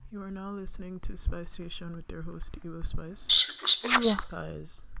You are now listening to Spice Station with your host, Evo Spice. Super Spice. Yeah.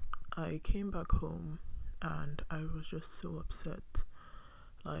 Guys, I came back home and I was just so upset.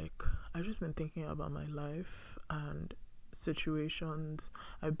 Like, I've just been thinking about my life and situations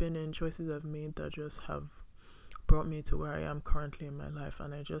I've been in, choices I've made that just have brought me to where I am currently in my life,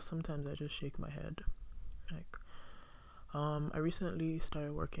 and sometimes I just shake my head. Like, I recently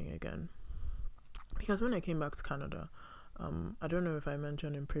started working again because when I came back to Canada, I don't know if I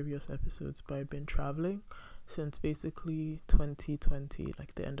mentioned in previous episodes, but I've been traveling since basically 2020,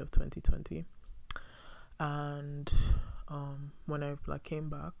 like the end of 2020. And when I came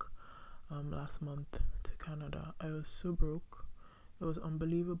back last month to Canada, I was so broke. It was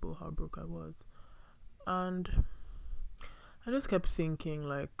unbelievable how broke I was. And I just kept thinking,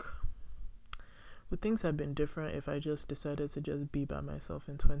 like, would things have been different if I just decided to just be by myself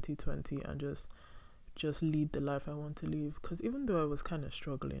in 2020 and just lead the life I want to live? Because even though I was kind of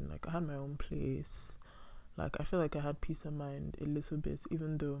struggling, like, I had my own place, like, I feel like I had peace of mind a little bit,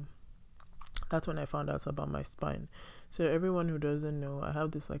 even though that's when I found out about my spine. So everyone who doesn't know, I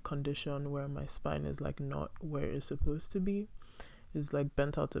have this like condition where my spine is like not where it's supposed to be. It's like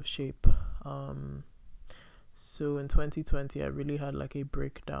bent out of shape. So in 2020 I really had like a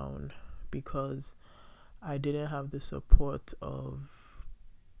breakdown because I didn't have the support of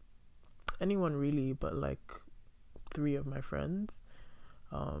anyone really, but like 3 of my friends.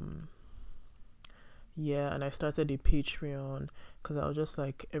 Yeah, and I started a Patreon because I was just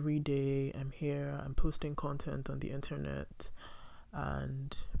like, every day I'm here, I'm posting content on the internet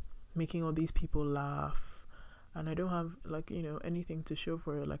and making all these people laugh, and I don't have like, anything to show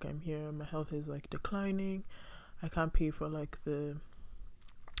for it. Like, I'm here, my health is like declining, I can't pay for like the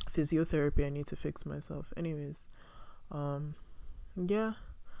physiotherapy I need to fix myself. Anyways, yeah,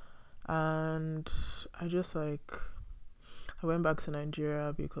 and I just like, I went back to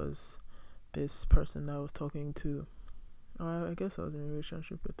Nigeria because this person that I was talking to, I guess I was in a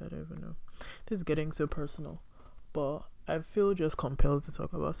relationship with, I don't even know. This is getting so personal, but I feel just compelled to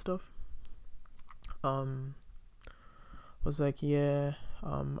talk about stuff. Was like, yeah,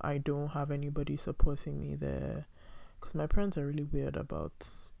 I don't have anybody supporting me there because my parents are really weird about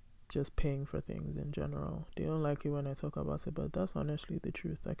just paying for things in general. They don't like it when I talk about it, but that's honestly the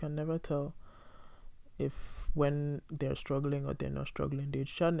truth. I can never tell if when they're struggling or they're not struggling. They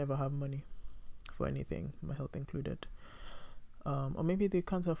should never have money for anything, my health included. Or maybe they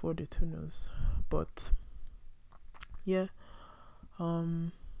can't afford it, who knows. But yeah,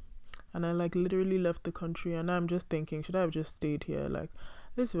 and I like literally left the country, and I'm just thinking, should I have just stayed here? Like,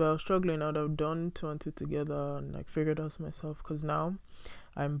 at least if I was struggling, I would have done 2 and 2 together and like figured out myself. Because now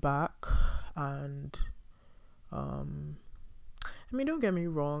I'm back, and I mean, don't get me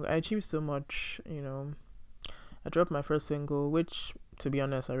wrong, I achieved so much. I dropped my first single, which, to be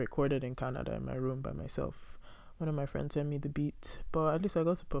honest, I recorded in Canada in my room by myself. One of my friends sent me the beat, but at least I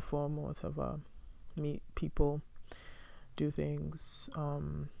got to perform or whatever, meet people, do things.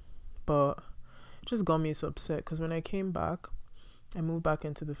 But it just got me so upset because when I came back, I moved back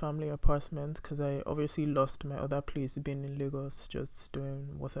into the family apartment because I obviously lost my other place, being in Lagos, just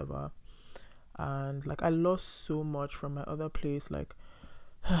doing whatever. And like, I lost so much from my other place. Like,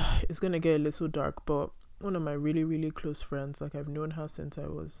 it's gonna get a little dark, but one of my really, really close friends, like, I've known her since I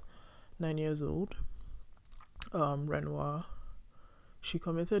was 9 years old, Renoir, she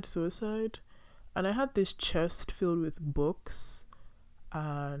committed suicide. And I had this chest filled with books,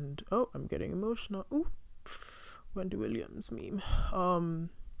 and I'm getting emotional. Ooh, Wendy Williams meme. And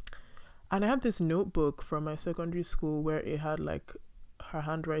I had this notebook from my secondary school where it had like her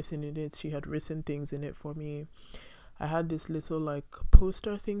handwriting in it. She had written things in it for me. I had this little like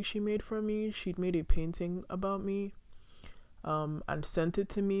poster thing she made for me. She'd made a painting about me, and sent it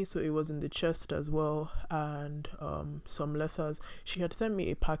to me, so it was in the chest as well. And some letters. She had sent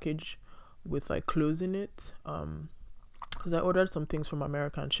me a package with like clothes in it, because I ordered some things from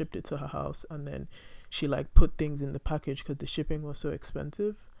America and shipped it to her house, and then she like put things in the package because the shipping was so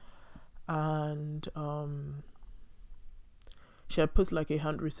expensive. And she had put like a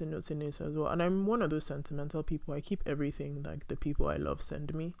handwritten note in it as well. And I'm one of those sentimental people. I keep everything like the people I love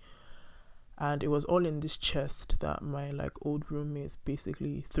send me. And it was all in this chest that my like old roommates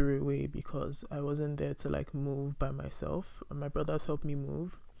basically threw away because I wasn't there to like move by myself, and my brothers helped me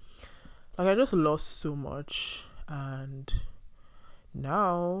move. Like, I just lost so much, and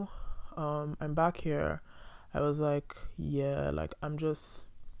now I'm back here. I was like, yeah, like, I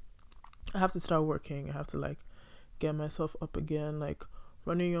have to start working. I have to like get myself up again. Like,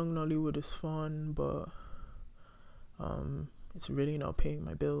 running Young Nollywood is fun, but it's really not paying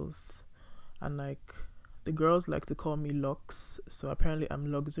my bills. And like, the girls like to call me Lux, so apparently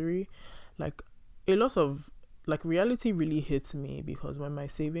I'm luxury. Like a lot of like reality really hit me because when my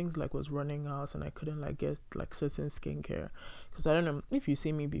savings like was running out and I couldn't like get like certain skincare, because I don't know if you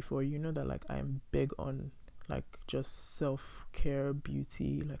see me before, you know that like I'm big on like just self-care,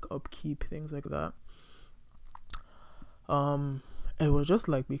 beauty, like upkeep, things like that. It was just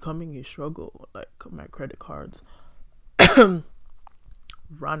like becoming a struggle. Like my credit cards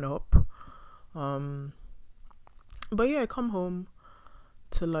ran up. um but yeah, I come home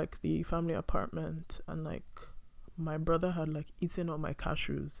to like the family apartment, and like my brother had like eaten all my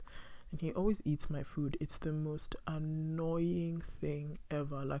cashews, and he always eats my food. It's the most annoying thing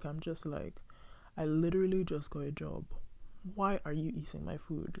ever. Like I'm just like, I literally just got a job. Why are you eating my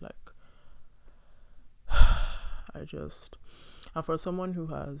food? Like I just, and for someone who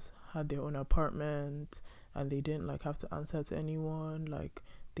has had their own apartment and they didn't like have to answer to anyone, like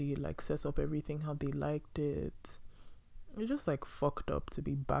they like set up everything how they liked it. It's just like fucked up to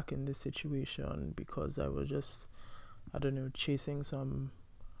be back in this situation because I was just, I don't know, chasing some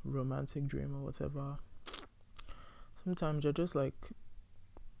romantic dream or whatever. Sometimes I just like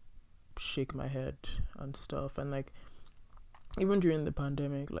shake my head and stuff, and like even during the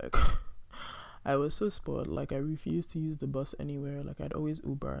pandemic, like I was so spoiled. Like I refused to use the bus anywhere. Like I'd always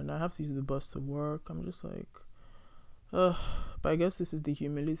Uber, and I have to use the bus to work. I'm just like, ugh. But I guess this is the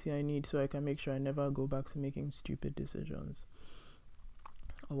humility I need so I can make sure I never go back to making stupid decisions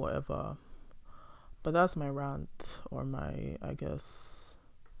or whatever. But that's my rant, or my, I guess,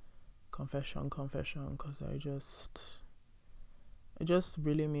 confession, because it just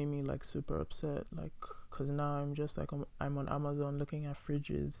really made me like super upset. Like, because now I'm just like, I'm on Amazon looking at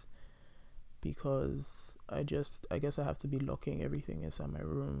fridges because I guess I have to be locking everything inside my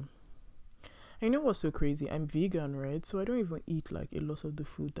room. And you know what's so crazy? I'm vegan, right? So I don't even eat like a lot of the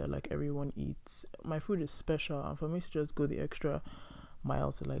food that like everyone eats. My food is special, and for me to just go the extra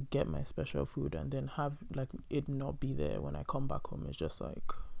mile to like get my special food and then have like it not be there when I come back home is just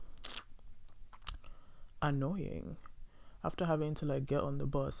like annoying. After having to like get on the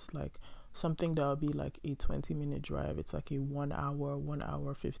bus, like something that'll be like a 20-minute drive, it's like a 1 hour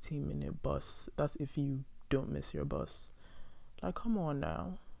 15-minute bus. That's if you don't miss your bus. Like come on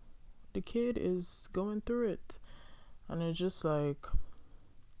now, the kid is going through it. And it's just like,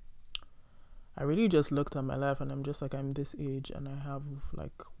 I really just looked at my life and I'm just like, I'm this age and I have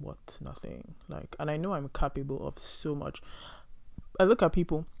like what, nothing. Like, and I know I'm capable of so much. I look at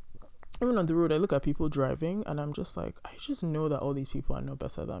people, even on the road, I look at people driving and I'm just like, I just know that all these people are no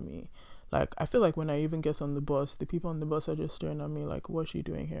better than me. Like I feel like when I even get on the bus, the people on the bus are just staring at me like, what's she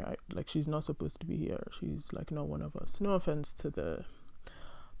doing here? Like she's not supposed to be here. She's like not one of us. No offense to the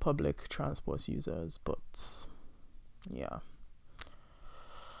public transport users, but yeah.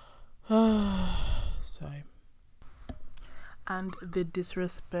 Sigh. And the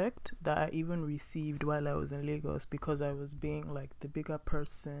disrespect that I even received while I was in Lagos because I was being like the bigger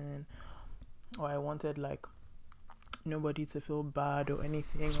person, or I wanted like nobody to feel bad or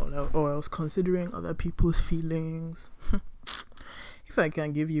anything, or I was considering other people's feelings. If I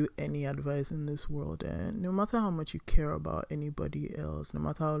can give you any advice in this world, and no matter how much you care about anybody else, no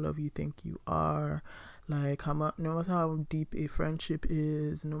matter how love you think you are, like no matter how deep a friendship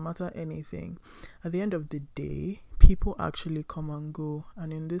is, no matter anything, at the end of the day, people actually come and go.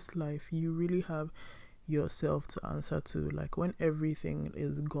 And in this life, you really have yourself to answer to. Like when everything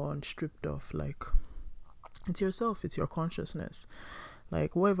is gone, stripped off, like it's yourself, it's your consciousness.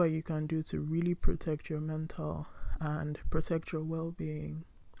 Like whatever you can do to really protect your mental and protect your well-being,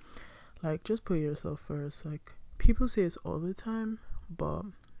 like just put yourself first. Like people say it all the time, but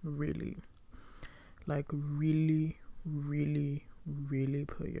really, like really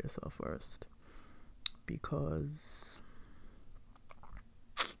put yourself first, because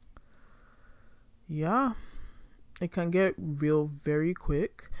yeah, it can get real very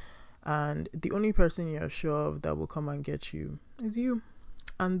quick, and the only person you're sure of that will come and get you is you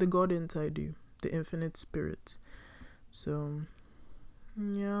and the God inside you, the infinite spirit. So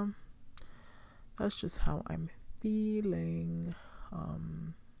yeah, that's just how I'm feeling.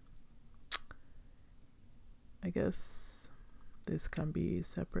 I guess this can be a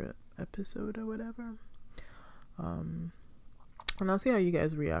separate episode or whatever. And I'll see how you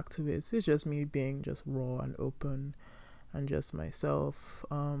guys react to it. It's just me being just raw and open and just myself.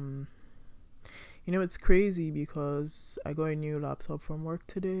 You know, it's crazy because I got a new laptop from work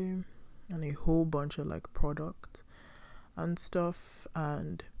today and a whole bunch of like product and stuff,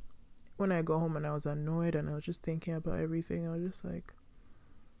 and when I got home and I was annoyed and I was just thinking about everything, I was just like,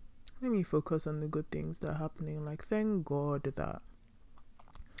 let me focus on the good things that are happening. Like thank God that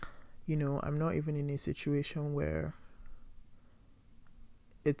I'm not even in a situation where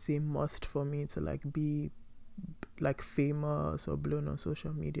it's a must for me to like be like famous or blown on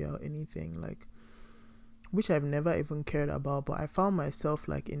social media or anything, like, which I've never even cared about. But I found myself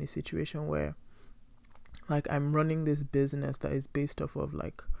like in a situation where like I'm running this business that is based off of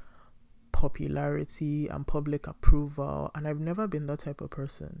like popularity and public approval, and I've never been that type of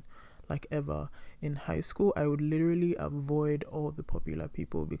person, like, ever. In high school, I would literally avoid all the popular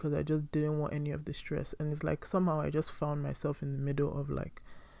people because I just didn't want any of the stress. And it's like somehow I just found myself in the middle of like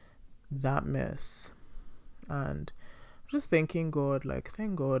that mess. And just thanking God, like,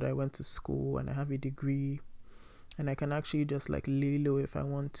 thank God I went to school and I have a degree and I can actually just like lay low if I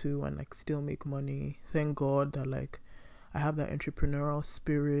want to and like still make money. Thank God that like I have that entrepreneurial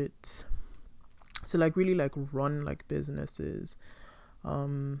spirit to like really like run like businesses,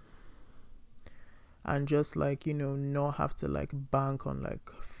 and just like not have to like bank on like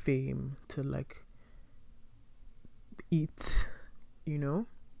fame to like eat,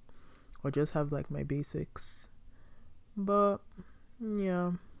 or just have like my basics. But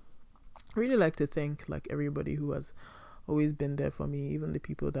yeah, I really like to thank like everybody who has always been there for me, even the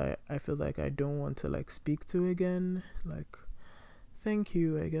people that I feel like I don't want to like speak to again. Like, thank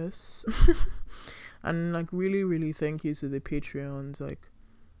you, I guess. And like really, really thank you to the Patreons. Like,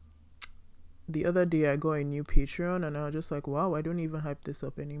 the other day I got a new Patreon and I was just like, wow, I don't even hype this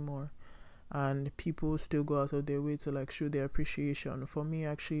up anymore. And people still go out of their way to like show their appreciation for me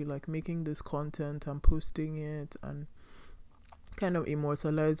actually like making this content and posting it and kind of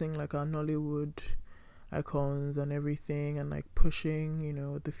immortalizing like our Nollywood icons and everything, and like pushing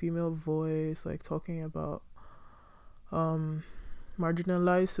the female voice, like talking about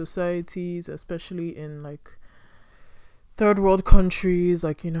marginalized societies, especially in like third world countries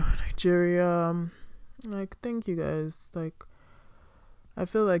like Nigeria. Like, thank you guys. Like, I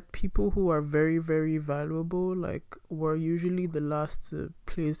feel like people who are very, very valuable, like, we're usually the last to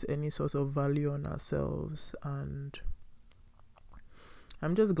place any sort of value on ourselves. And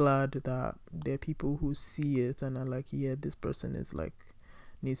I'm just glad that there are people who see it and are like, yeah, this person is like,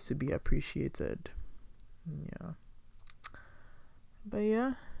 needs to be appreciated. Yeah. But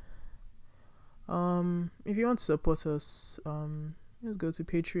yeah. If you want to support us, just go to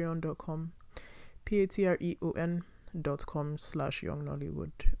patreon.com, patreon.com/Young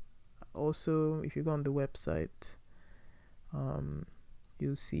Nollywood. Also, if you go on the website,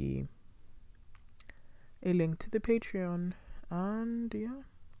 you'll see a link to the Patreon. And yeah,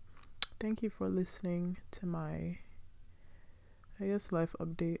 thank you for listening to my, I guess, life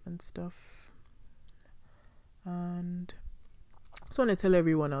update and stuff. And I just want to tell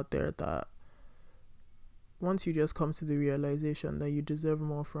everyone out there that once you just come to the realization that you deserve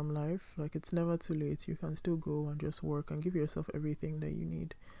more from life, like, it's never too late. You can still go and just work and give yourself everything that you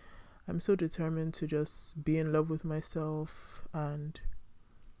need. I'm so determined to just be in love with myself and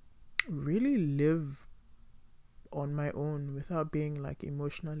really live on my own without being like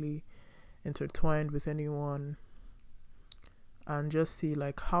emotionally intertwined with anyone, and just see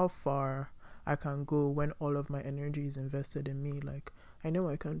like how far I can go when all of my energy is invested in me. Like, I know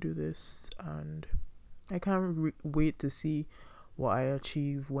I can do this, and I can't wait to see what I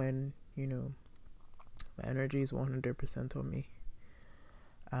achieve when my energy is 100% on me,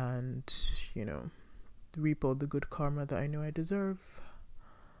 and reap all the good karma that I know I deserve.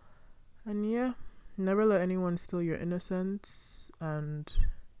 And yeah, never let anyone steal your innocence, and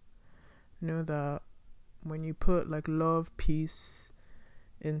know that when you put like love, peace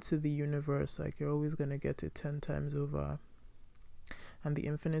into the universe, like, you're always gonna get it 10 times over. And the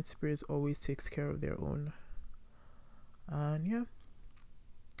infinite spirit always takes care of their own. And yeah,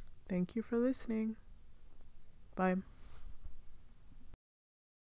 thank you for listening. Bye.